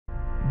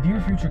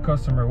Dear future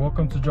customer,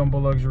 welcome to Jumbo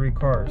Luxury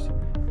Cars.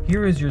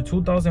 Here is your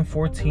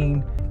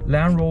 2014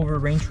 Land Rover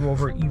Range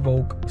Rover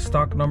Evoque,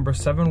 stock number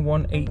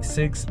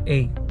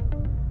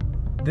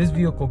 7186A. This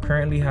vehicle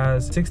currently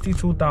has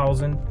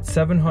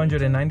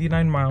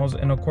 62,799 miles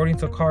and according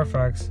to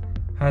Carfax,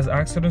 has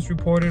accidents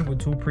reported with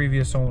 2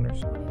 previous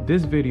owners.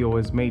 This video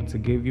is made to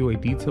give you a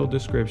detailed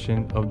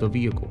description of the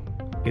vehicle,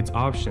 its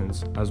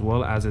options, as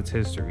well as its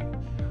history.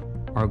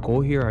 Our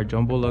goal here at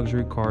Jumbo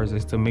Luxury Cars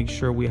is to make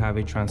sure we have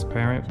a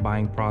transparent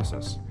buying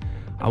process.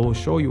 I will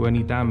show you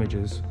any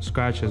damages,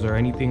 scratches, or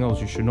anything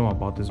else you should know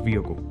about this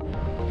vehicle.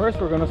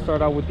 First, we're going to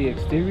start out with the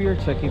exterior,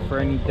 checking for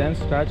any dents,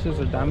 scratches,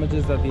 or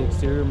damages that the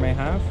exterior may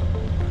have.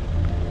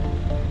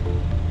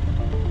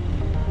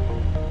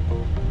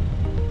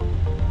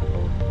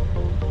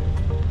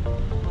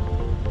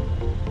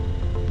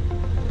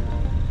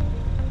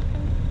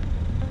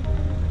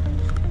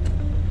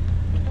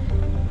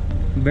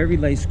 Very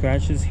light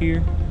scratches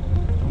here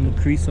on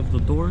the crease of the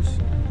doors.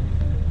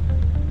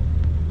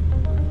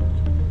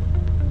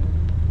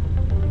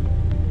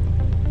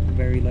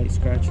 Very light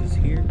scratches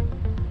here.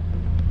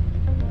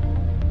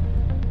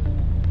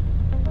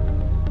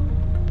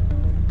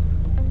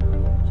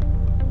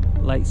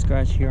 Light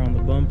scratch here on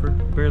the bumper,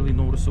 barely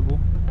noticeable.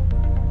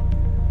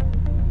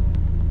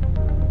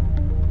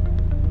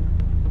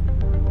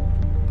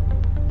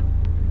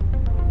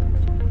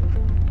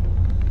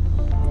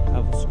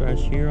 Have a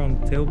scratch here on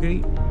the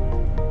tailgate.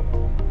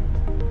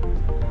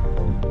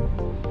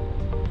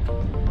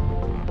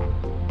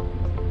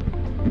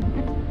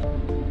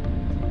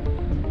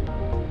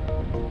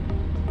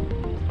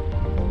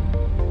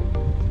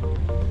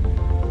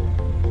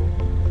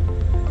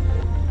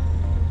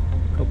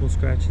 Couple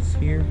scratches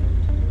here.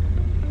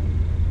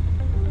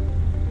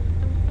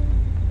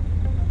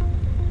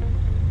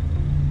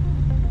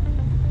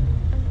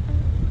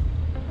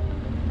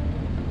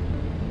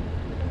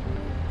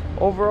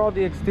 Overall,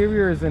 the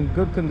exterior is in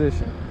good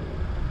condition.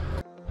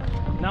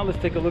 Now let's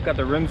take a look at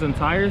the rims and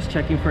tires,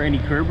 checking for any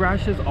curb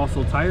rashes,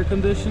 also tire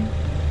condition.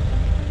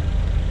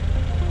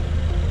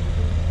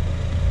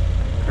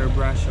 Curb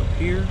rash up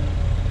here.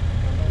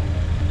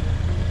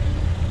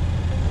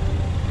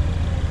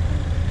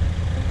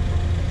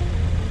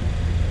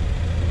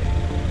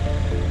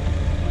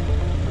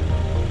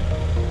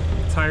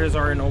 Tires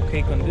are in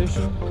okay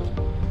condition.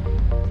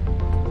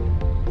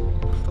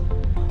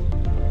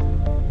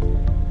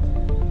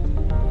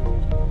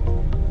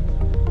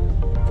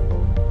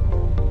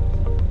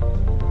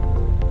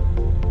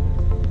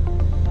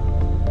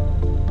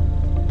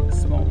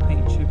 Small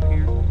paint chip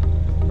here,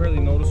 barely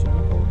noticeable.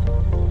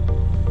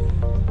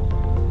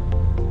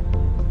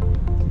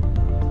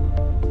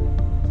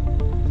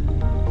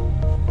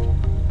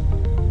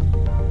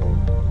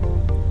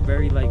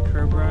 Very light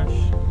curb rash.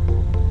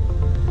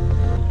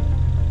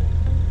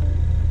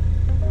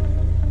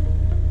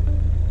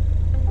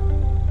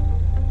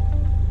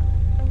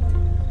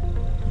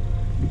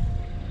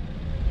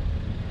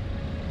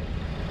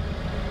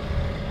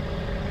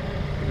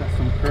 Got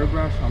some curb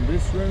rash on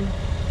this rim.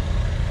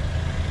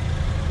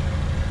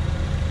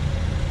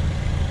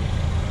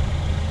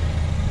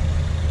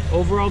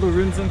 Overall, the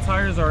rims and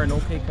tires are in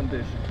okay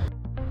condition.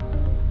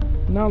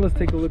 Now let's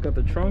take a look at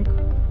the trunk.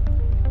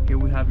 Here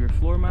we have your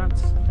floor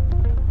mats.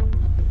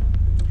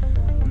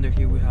 Under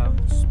here we have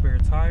spare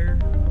tire.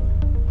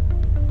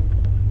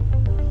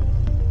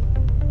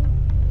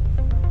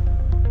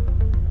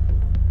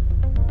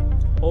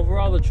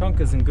 Overall, the trunk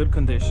is in good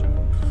condition.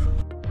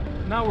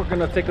 Now we're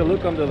gonna take a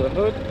look under the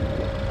hood.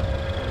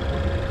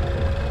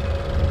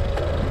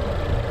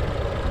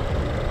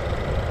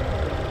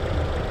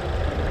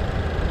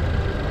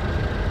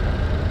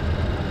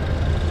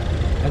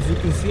 As you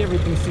can see,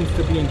 everything seems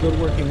to be in good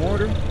working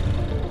order.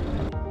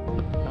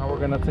 Now we're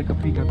gonna take a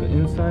peek at the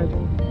inside.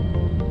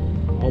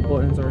 All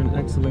buttons are in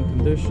excellent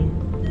condition.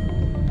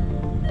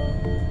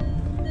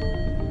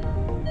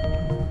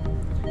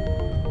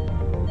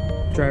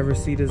 Driver's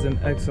seat is in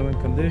excellent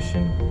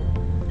condition.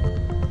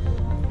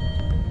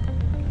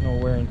 No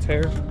wear and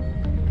tear.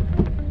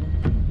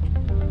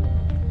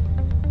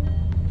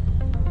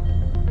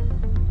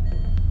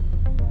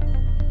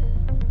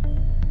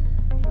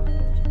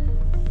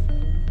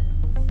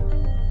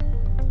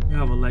 We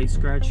have a light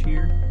scratch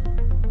here.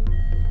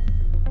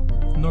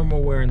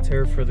 Normal wear and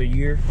tear for the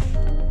year.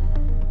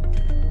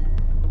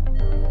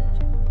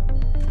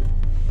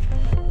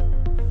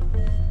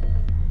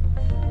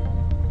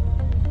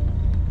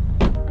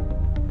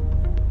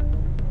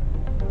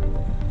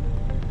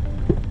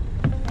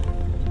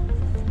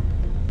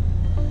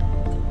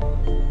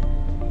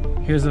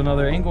 Here's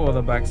another angle of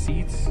the back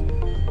seats. We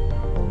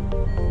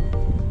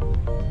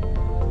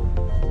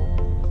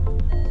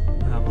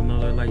have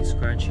another light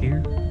scratch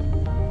here.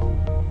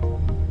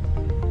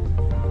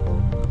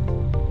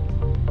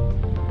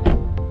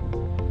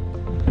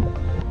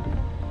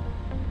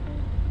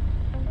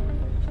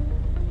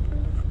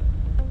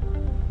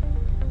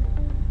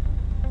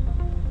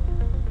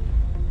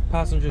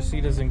 Passenger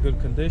seat is in good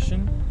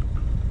condition.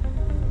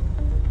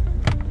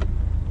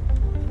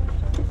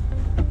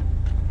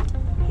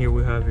 Here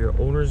we have your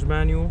owner's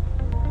manual.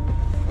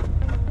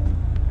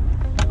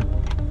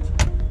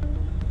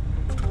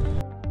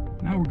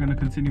 Now we're going to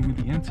continue with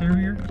the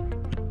interior.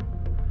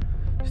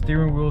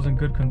 Steering wheel's in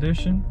good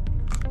condition.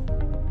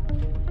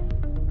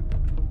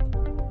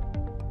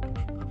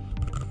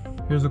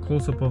 Here's a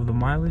close-up of the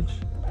mileage.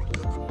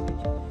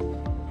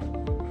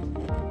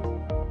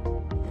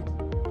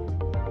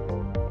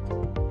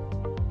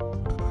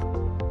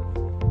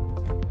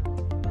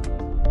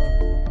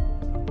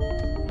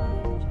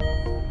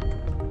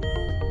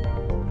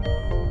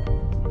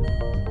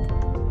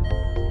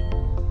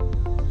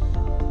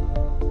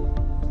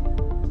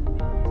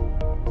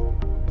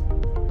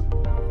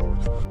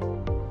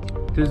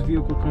 This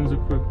vehicle comes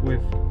equipped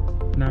with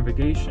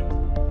navigation,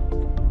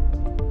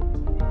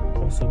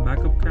 also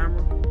backup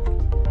camera.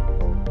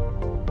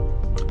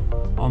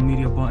 All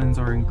media buttons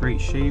are in great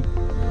shape.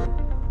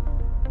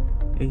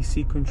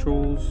 AC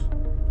controls,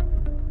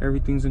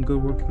 everything's in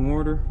good working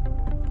order.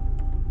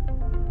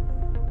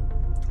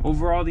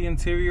 Overall, the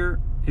interior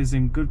is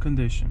in good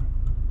condition.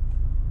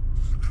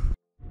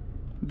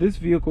 This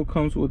vehicle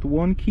comes with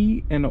one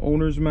key and an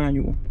owner's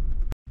manual.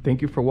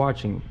 Thank you for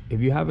watching.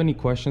 If you have any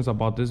questions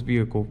about this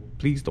vehicle,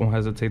 please don't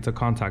hesitate to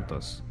contact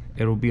us.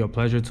 It will be a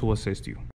pleasure to assist you.